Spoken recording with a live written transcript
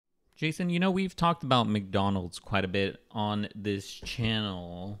Jason, we've talked about McDonald's quite a bit on this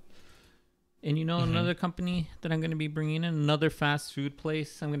channel. And another company that I'm going to be bringing in, another fast food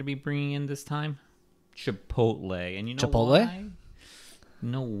place I'm going to be bringing in this time? Chipotle. And Chipotle? why? You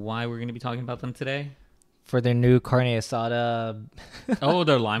know why we're going to be talking about them today? For their new carne asada. Oh,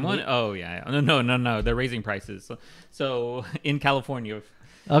 their lime one? Oh, yeah. No. They're raising prices. So in California.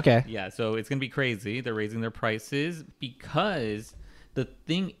 Okay. Yeah, so it's going to be crazy. They're raising their prices because the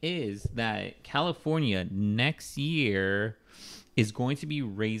thing is that California next year is going to be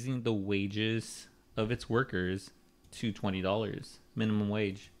raising the wages of its workers to $20 minimum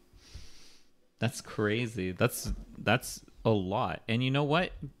wage. That's crazy. That's a lot. And you know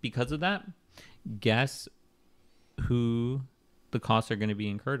what? Because of that, guess who the costs are going to be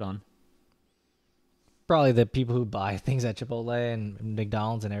incurred on? Probably the people who buy things at Chipotle and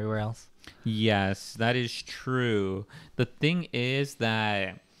McDonald's and everywhere else. Yes, that is true. The thing is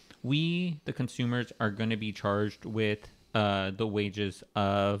that we, the consumers, are going to be charged with the wages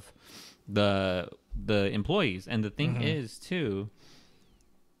of the employees. And the thing is, too,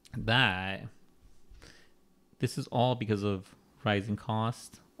 that this is all because of rising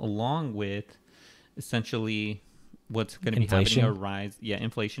costs, along with essentially what's going to be happening,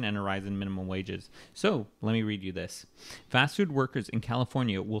 inflation and a rise in minimum wages. So let me read you this. Fast food workers in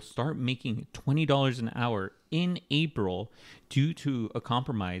California will start making $20 an hour in April due to a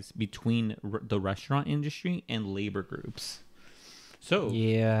compromise between the restaurant industry and labor groups. So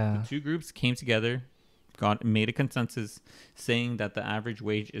the two groups came together, made a consensus saying that the average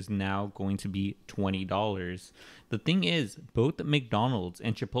wage is now going to be $20. The thing is, both McDonald's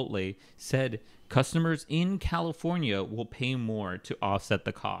and Chipotle said customers in California will pay more to offset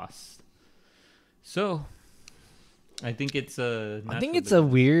the cost. So I think it's a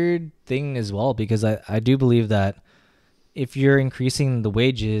weird thing as well, because I do believe that if you're increasing the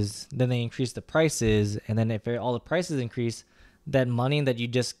wages, then they increase the prices, and then if all the prices increase, that money that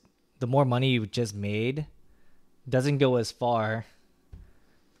the more money you just made doesn't go as far.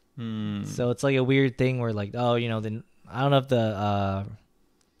 So it's like a weird thing where then I don't know if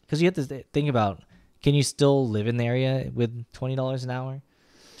because you have to think about, can you still live in the area with $20 an hour?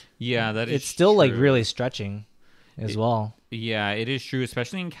 Yeah, it's still true. Like really stretching as well. Yeah, it is true,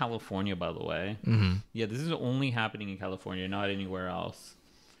 especially in California, by the way. Mm-hmm. Yeah, this is only happening in California, not anywhere else,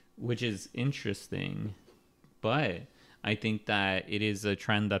 which is interesting. But I think that it is a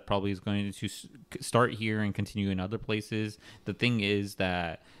trend that probably is going to start here and continue in other places. The thing is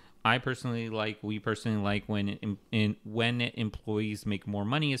that we personally like when employees make more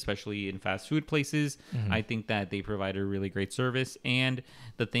money, especially in fast food places. Mm-hmm. I think that they provide a really great service. And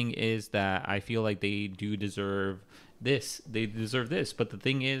the thing is that I feel like they do deserve this. They deserve this. But the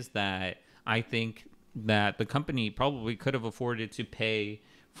thing is that I think that the company probably could have afforded to pay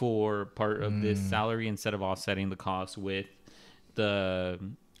for part of this salary instead of offsetting the cost with the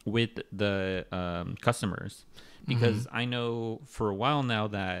customers, because I know for a while now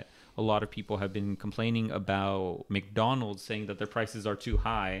that a lot of people have been complaining about McDonald's, saying that their prices are too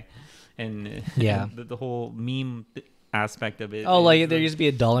high, and the whole meme aspect of it. Oh, like there used to be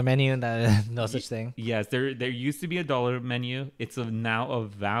a $1 menu and that no such thing. Yes, there used to be a $1 menu. It's now a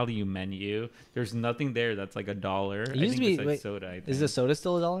value menu. There's nothing there that's like $1. It used to be like soda. Is the soda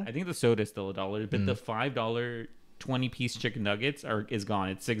still $1? I think the soda is still $1, but the $5 20-piece chicken nuggets is gone.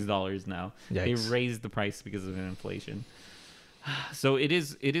 It's $6 now. Yikes. They raised the price because of inflation. So it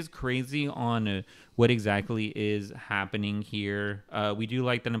is crazy on what exactly is happening here. We do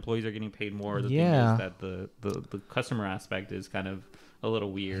like that employees are getting paid more. The thing is that the customer aspect is kind of a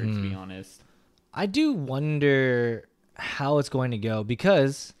little weird, to be honest. I do wonder how it's going to go,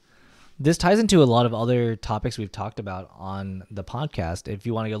 because this ties into a lot of other topics we've talked about on the podcast, if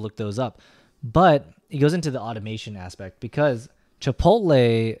you want to go look those up. But it goes into the automation aspect, because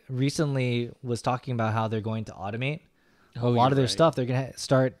Chipotle recently was talking about how they're going to automate a lot of their stuff. They're going to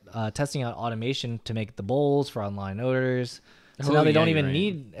start testing out automation to make the bowls for online orders. So now they don't even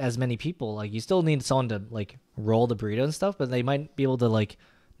need as many people. Like, you still need someone to like roll the burrito and stuff, but they might be able to like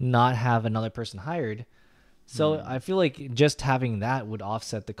not have another person hired. So I feel like just having that would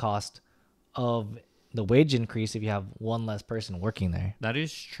offset the cost of the wage increase if you have one less person working there. That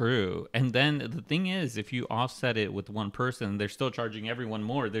is true. And then the thing is, if you offset it with one person, they're still charging everyone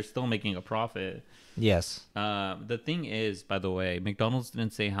more. They're still making a profit. Yes. The thing is, by the way, McDonald's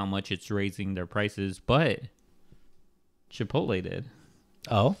didn't say how much it's raising their prices, but Chipotle did.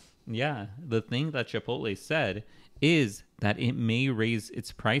 Oh? Yeah. The thing that Chipotle said is that it may raise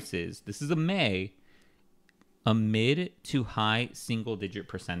its prices. This is a mid to high single-digit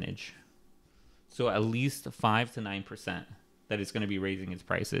percentage. So at least 5 to 9%. that it's going to be raising its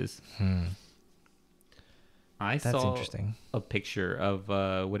prices. I That's saw interesting. a picture of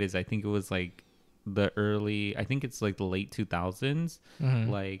I think it was like I think it's like the late 2000s,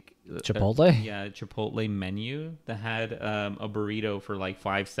 like Chipotle? yeah, Chipotle menu that had a burrito for like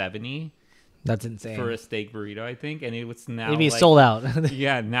 $5.70 That's insane. for a steak burrito, I think, and it was now It'd be like, sold out.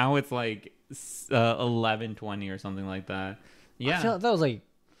 yeah, now it's like $11.20 or something like that. Yeah, I feel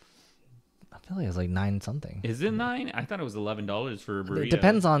like it was like 9 something. is it 9? I thought it was $11 for a burrito. It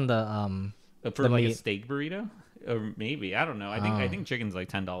depends on the For the like a meat. steak burrito, or maybe, I don't know. I think chicken's like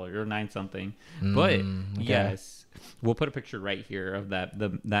 $10 or 9 something. But okay. yes, we'll put a picture right here of that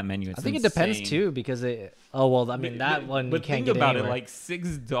menu. It's I think it depends insane. too because I mean that one you But can't think get about anywhere. it, like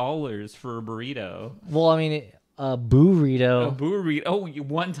 $6 for a burrito. Well, I mean a burrito. A burrito. Oh,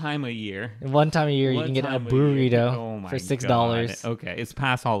 one time a year. One time a year you One can get a time a year. burrito Oh my for $6. God. Okay, it's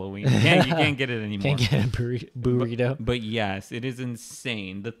past Halloween. You can't get it anymore. Can't get a burrito. But yes, it is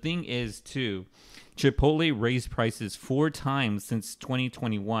insane. The thing is, too, Chipotle raised prices 4 times since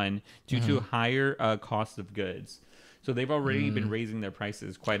 2021 due to higher cost of goods. So they've already been raising their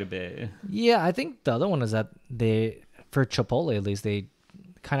prices quite a bit. Yeah, I think the other one is that for Chipotle at least, they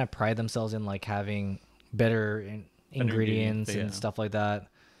kind of pride themselves in like having better ingredients yeah. and stuff like that.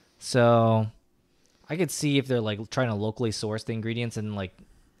 So I could see if they're like trying to locally source the ingredients and like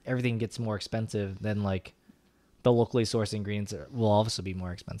everything gets more expensive, then like the locally sourced ingredients will also be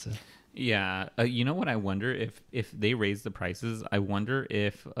more expensive. Yeah, you know what? I wonder if they raise the prices. I wonder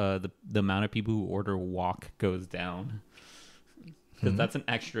if the amount of people who order wok goes down, because that's an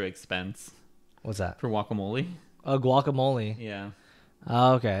extra expense What's that? for guacamole. Guacamole. Yeah,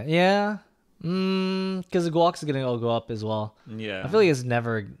 Oh, okay. Yeah. Because the guac's gonna go up as well. yeah. I feel like it's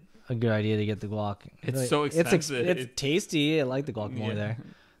never a good idea to get the guac. It's Like, so expensive. It's tasty. I like the guacamole Yeah. there,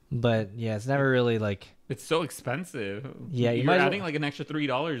 but yeah, it's never really like. It's so expensive. Yeah, you you're might as adding well- like an extra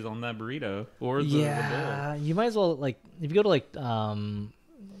 $3 on that burrito or the bowl. Yeah, you might as well like if you go to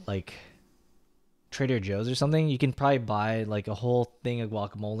like Trader Joe's or something, you can probably buy like a whole thing of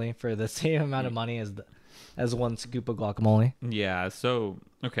guacamole for the same amount of money as one scoop of guacamole. Yeah. So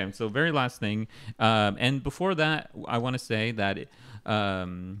okay. So very last thing, and before that, I want to say that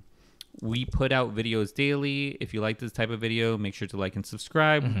we put out videos daily. If you like this type of video, make sure to like and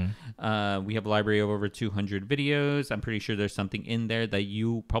subscribe. We have a library of over 200 videos. I'm pretty sure there's something in there that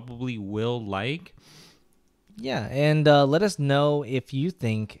you probably will like. Yeah, and let us know if you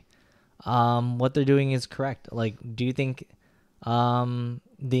think what they're doing is correct. Like, do you think the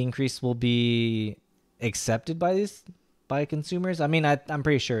increase will be accepted by consumers? I mean, I'm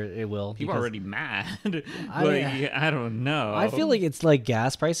pretty sure it will. People are already mad. I- Like, I don't know. I feel like it's like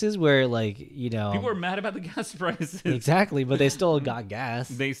gas prices where like, people are mad about the gas prices. exactly, but they still got gas.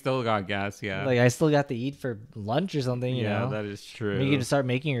 They still got gas, yeah. Like I still got to eat for lunch or something, you yeah, know. that is true. I mean, you can start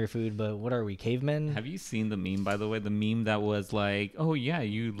making your food, but what are we, cavemen? Have you seen the meme, by the way? The meme that was like, oh, yeah,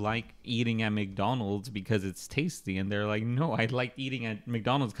 you like eating at McDonald's because it's tasty. And they're like, no, I like eating at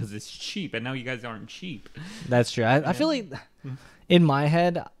McDonald's because it's cheap. And now you guys aren't cheap. That's true. I feel like in my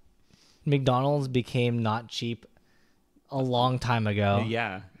head, McDonald's became not cheap a long time ago.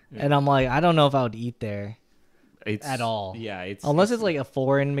 Yeah. And I'm like, I don't know if I would eat there It's, at all. Yeah. Unless it's like a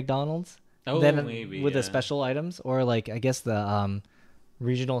foreign McDonald's. Oh, then maybe, with the yeah. special items, or like I guess the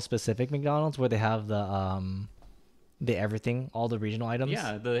regional specific McDonald's where they have the everything, all the regional items.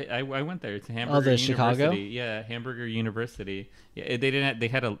 Yeah, I went there to Hamburger the University. Chicago? Yeah, Hamburger University. Yeah, they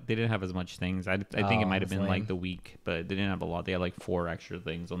didn't have as much things. I think it might have that's been like lame. the week, but they didn't have a lot. They had like 4 extra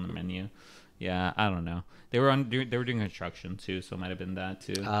things on the menu. Yeah, I don't know. They were doing construction too, so it might have been that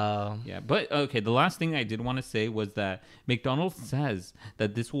too. Yeah, but okay. The last thing I did want to say was that McDonald's says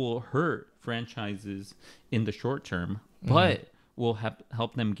that this will hurt franchises in the short term, but will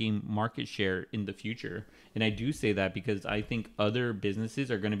help them gain market share in the future. And I do say that because I think other businesses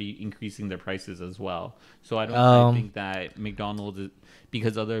are going to be increasing their prices as well. So I think that McDonald's,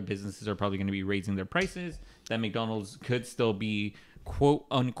 because other businesses are probably going to be raising their prices, that McDonald's could still be quote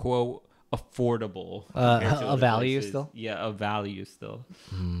unquote affordable. compared to a other value places. still? Yeah, a value still.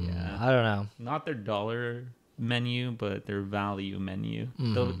 Yeah. I don't know. Not their dollar menu, but their value menu.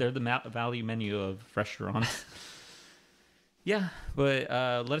 They're the value menu of restaurants. Yeah, but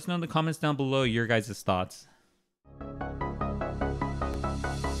let us know in the comments down below your guys' thoughts.